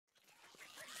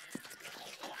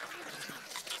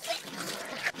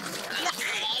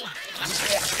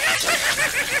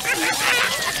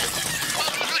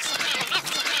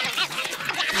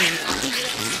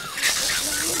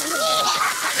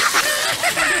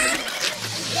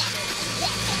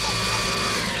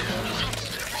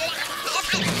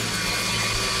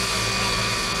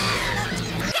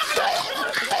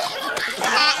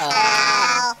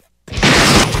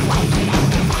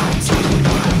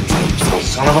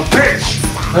Son of a bitch!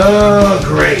 Oh,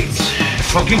 great.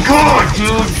 Fucking God,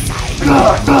 dude!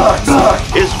 God.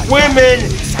 It's women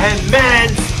and men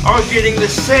are getting the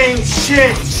same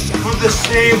shit for the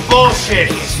same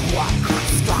bullshit.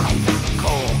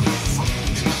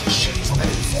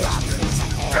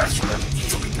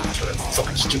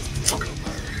 Fucking stupid, fucking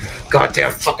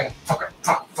goddamn fuck.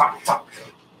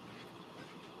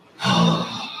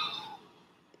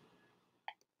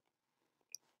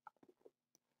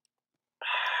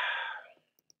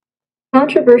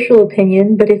 Controversial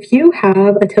opinion, but if you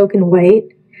have a token white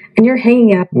and you're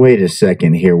hanging out... Wait a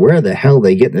second here. Where the hell are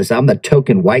they getting this? I'm the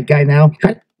token white guy now?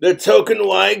 The token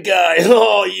white guy.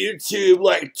 Oh, YouTube,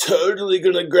 like, totally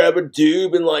gonna grab a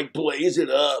doob and, like, blaze it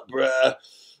up, bruh.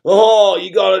 Oh,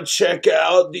 you gotta check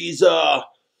out these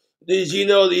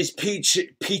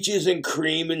peaches and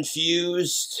cream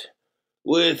infused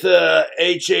with,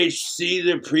 HHC.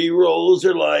 The pre-rolls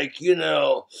are, like,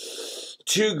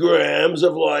 2 grams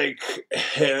of, like,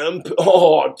 hemp.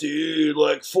 Oh, dude,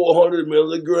 like 400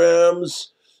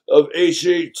 milligrams of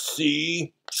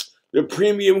HHC. The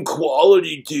premium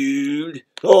quality, dude.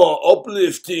 Oh,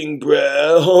 uplifting,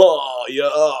 bruh. Oh,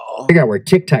 yeah. Figure out where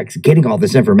TikTok's getting all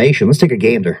this information. Let's take a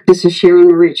gander. This is Sharon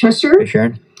Marie Chester. Hey,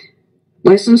 Sharon.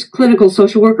 Licensed clinical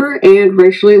social worker and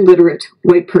racially literate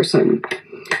white person.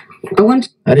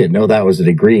 I didn't know that was a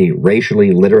degree,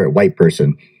 racially literate white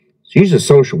person. She's a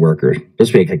social worker.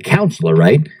 Supposed to be like a counselor,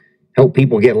 right? Help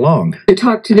people get along. To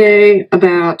talk today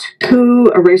about who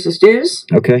a racist is.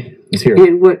 Okay, let's hear it.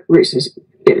 And what racist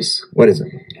is. What is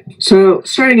it? So,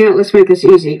 starting out, let's make this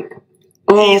easy.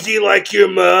 Easy like your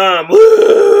mom.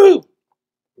 Woo!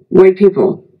 White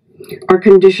people are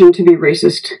conditioned to be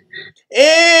racist.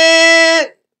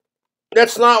 And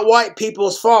that's not white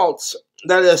people's fault.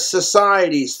 That is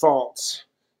society's fault.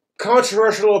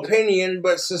 Controversial opinion,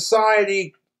 but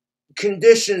society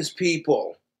conditions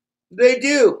people. They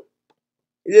do.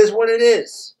 It is what it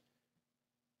is.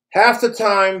 Half the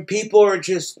time, people are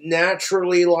just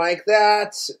naturally like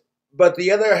that, but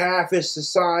the other half is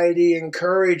society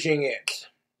encouraging it.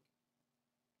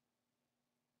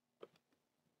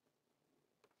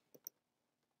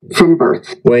 From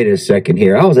birth. Wait a second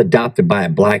here. I was adopted by a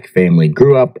black family,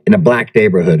 grew up in a black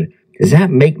neighborhood. Does that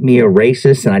make me a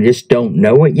racist and I just don't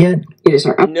know it yet? It is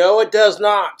our No, it does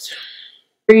not.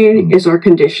 upbringing, is our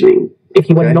conditioning. If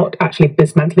you are not actually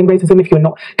dismantling racism, if you're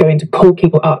not going to pull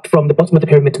people up from the bottom of the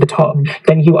pyramid to the top,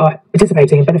 then you are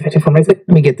participating and benefiting from racism. Let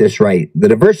me get this right. The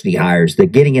diversity hires, the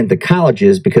getting into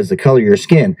colleges because of the color of your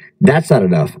skin, that's not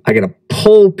enough. I got to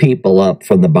pull people up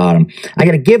from the bottom. I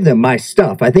got to give them my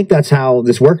stuff. I think that's how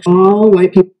this works. All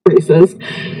white people are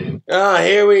racist. Ah,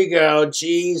 here we go.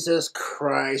 Jesus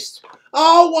Christ.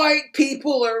 All white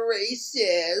people are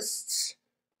racist.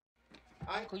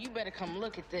 Uncle, you better come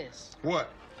look at this. What?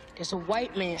 There's a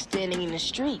white man standing in the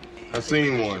street. I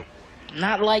seen one.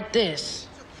 Not like this.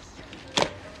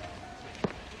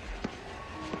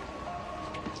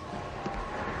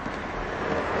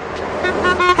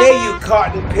 Hey, you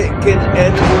cotton-picking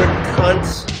N-word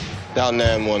cunts. Dial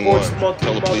 911.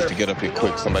 Tell the police to get up here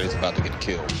quick. Somebody's about to get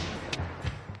killed.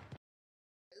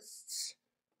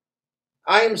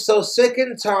 I am so sick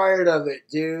and tired of it,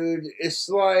 dude. It's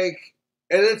like,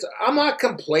 I'm not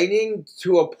complaining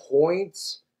to a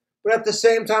point, but at the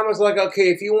same time, it's like,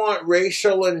 okay, if you want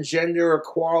racial and gender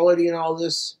equality and all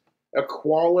this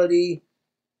equality,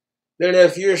 then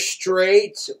if you're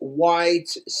straight,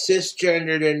 white,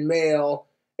 cisgendered, and male,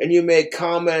 and you make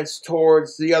comments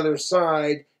towards the other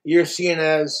side, you're seen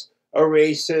as a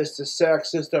racist, a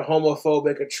sexist, a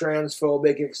homophobic, a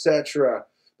transphobic, etc.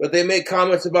 But they make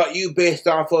comments about you based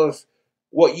off of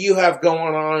what you have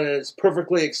going on, and it's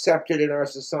perfectly accepted in our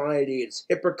society. It's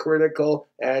hypocritical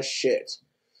as shit.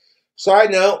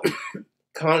 Side note,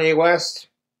 Kanye West,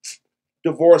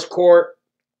 divorce court.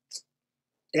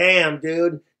 Damn,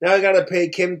 dude. Now I gotta pay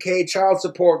Kim K child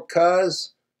support,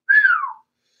 cuz.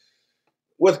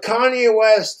 With Kanye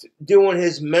West doing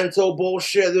his mental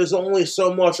bullshit, there's only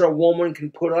so much a woman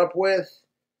can put up with.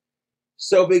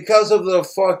 So because of the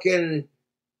fucking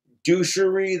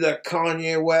douchery that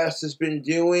Kanye West has been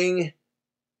doing,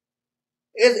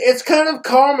 it's kind of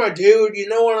karma, dude. You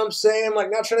know what I'm saying? Like,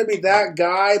 not trying to be that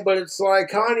guy, but it's like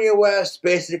Kanye West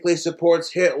basically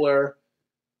supports Hitler.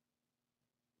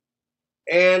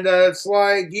 And it's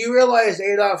like, do you realize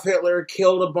Adolf Hitler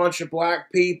killed a bunch of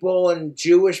black people and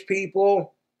Jewish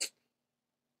people?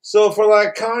 So for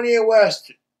like Kanye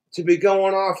West to be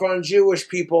going off on Jewish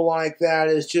people like that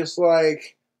is just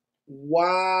like,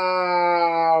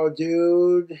 wow,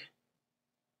 dude.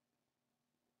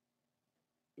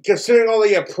 Considering all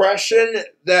the oppression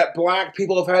that black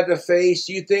people have had to face,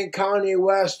 you think Kanye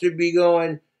West would be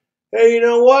going, hey, you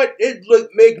know what? It'd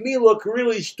make me look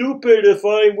really stupid if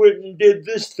I went and did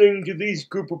this thing to these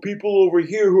group of people over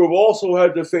here who have also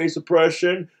had to face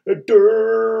oppression.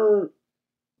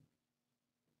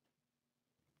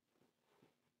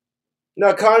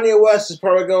 Now Kanye West is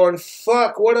probably going,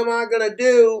 fuck, what am I gonna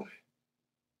do?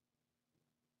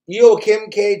 You owe Kim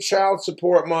K child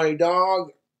support money,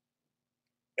 dog.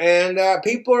 And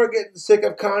people are getting sick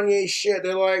of Kanye's shit.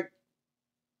 They're like,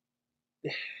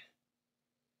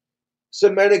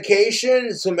 some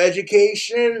medication, some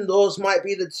education, those might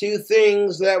be the two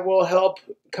things that will help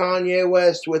Kanye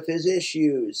West with his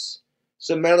issues.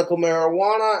 Some medical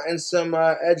marijuana and some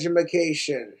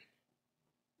education.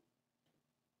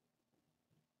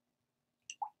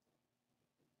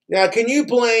 Now, can you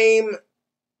blame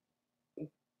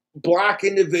black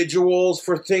individuals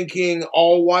for thinking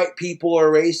all white people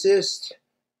are racist?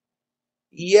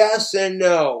 Yes and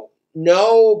no.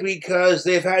 No, because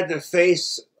they've had to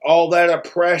face all that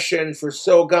oppression for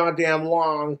so goddamn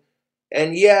long.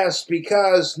 And yes,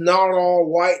 because not all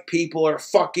white people are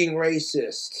fucking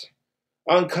racist.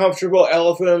 Uncomfortable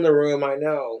elephant in the room, I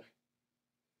know.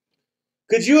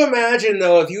 Could you imagine,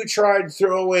 though, if you tried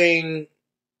throwing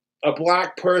a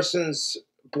black person's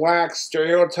black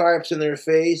stereotypes in their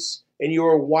face and you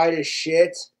were white as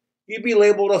shit? You'd be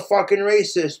labeled a fucking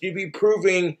racist. You'd be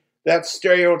proving that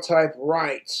stereotype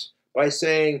right by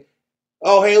saying,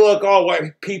 oh, hey, look, all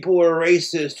white people are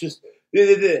racist. Just,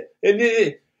 and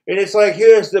it's like,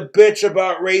 here's the bitch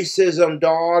about racism,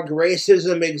 dog.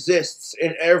 Racism exists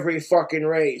in every fucking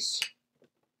race.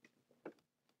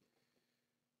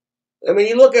 I mean,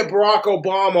 you look at Barack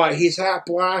Obama, he's half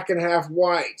black and half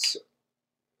white.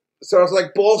 So it's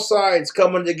like both sides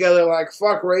coming together like,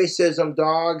 fuck racism,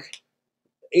 dog.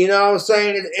 You know what I'm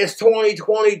saying? It's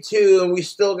 2022 and we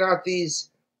still got these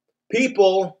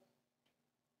people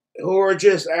who are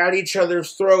just at each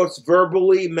other's throats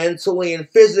verbally, mentally, and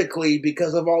physically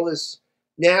because of all this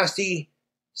nasty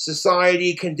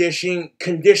society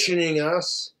conditioning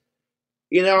us.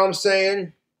 You know what I'm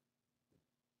saying?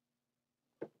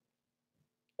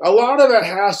 A lot of it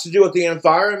has to do with the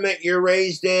environment you're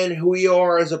raised in, who you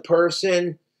are as a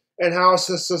person, and how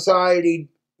society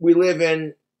we live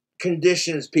in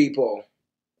conditions people.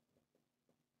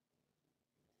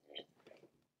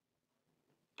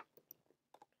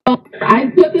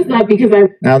 I put this up because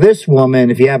Now, this woman,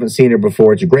 if you haven't seen her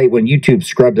before, it's a great one. YouTube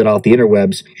scrubbed it off the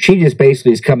interwebs. She just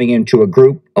basically is coming into a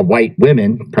group of white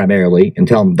women, primarily, and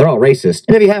telling them they're all racist.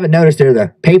 And if you haven't noticed, they're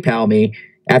the PayPal me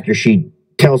after she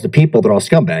tells the people they're all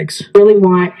scumbags. Really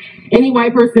want any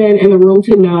white person in the room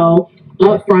to know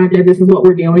up front that this is what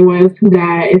we're dealing with,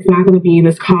 that it's not going to be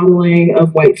this coddling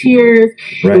of white tears,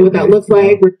 right, and what that looks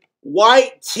like.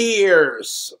 White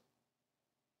tears.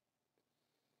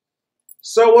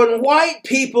 So when white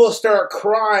people start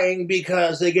crying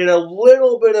because they get a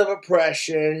little bit of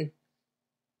oppression,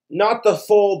 not the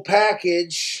full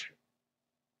package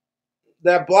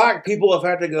that black people have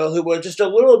had to go through, but just a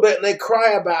little bit, and they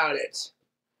cry about it.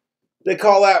 They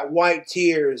call that white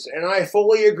tears, and I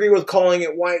fully agree with calling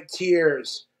it white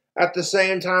tears. At the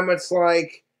same time, it's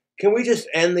like, can we just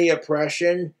end the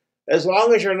oppression? As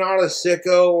long as you're not a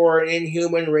sicko or an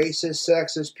inhuman, racist,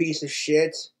 sexist piece of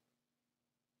shit,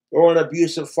 or an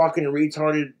abusive fucking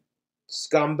retarded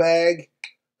scumbag,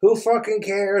 who fucking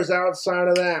cares outside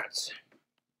of that?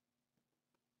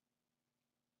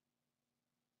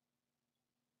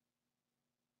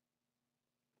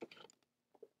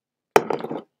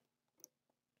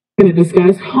 Going to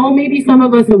discuss, oh, maybe some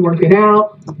of us have worked it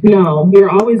out. No,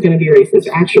 you're always going to be racist,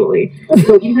 actually.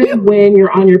 So even when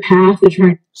you're on your path to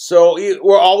try... So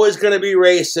we're always going to be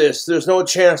racist. There's no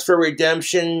chance for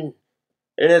redemption.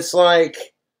 And it's like,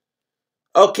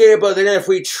 okay, but then if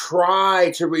we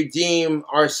try to redeem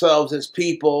ourselves as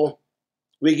people,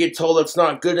 we get told it's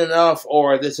not good enough,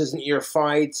 or this isn't your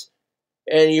fight,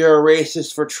 and you're a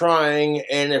racist for trying,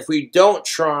 and if we don't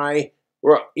try,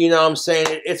 you know what I'm saying,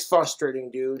 it's frustrating,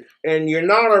 dude. And you're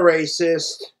not a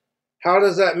racist, how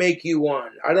does that make you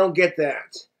one? I don't get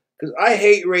that. Because I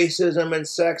hate racism and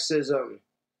sexism.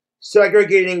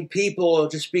 Segregating people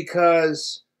just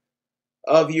because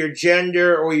of your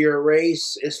gender or your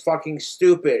race is fucking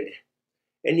stupid.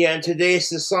 And yet in today's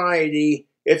society,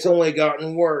 it's only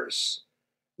gotten worse.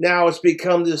 now it's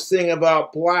become this thing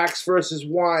about blacks versus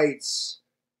whites,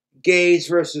 gays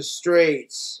versus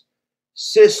straights,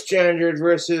 cisgendered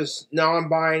versus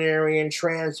non-binary and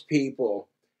trans people.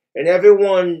 And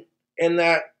everyone in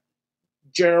that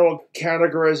general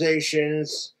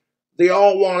categorizations, they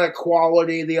all want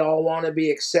equality, they all want to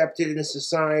be accepted in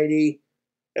society,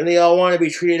 and they all want to be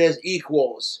treated as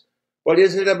equals. But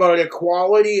is it about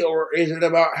equality, or is it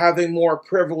about having more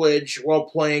privilege while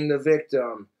playing the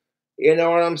victim? You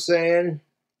know what I'm saying?